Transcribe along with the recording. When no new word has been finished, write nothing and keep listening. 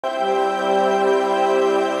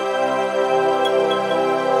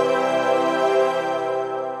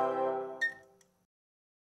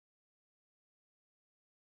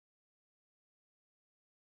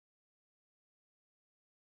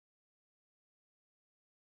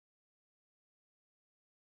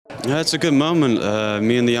Yeah, it's a good moment.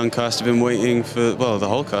 Me and the young cast have been waiting for, well, the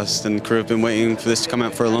whole cast and crew have been waiting for this to come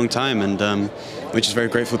out for a long time, and we're just very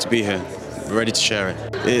grateful to be here. We're ready to share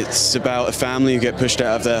it. It's about a family who get pushed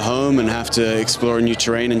out of their home and have to explore a new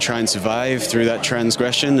terrain and try and survive through that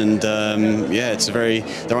transgression. And yeah,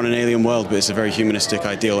 they're on an alien world, but it's a very humanistic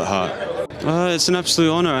ideal at heart. It's an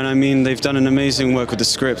absolute honor, and I mean, they've done an amazing work with the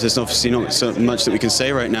script. There's obviously not so much that we can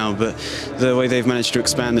say right now, but the way they've managed to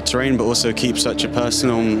expand the terrain but also keep such a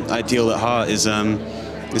personal ideal at heart is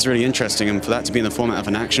really interesting, and for that to be in the format of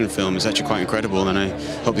an action film is actually quite incredible, and I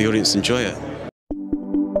hope the audience enjoy it.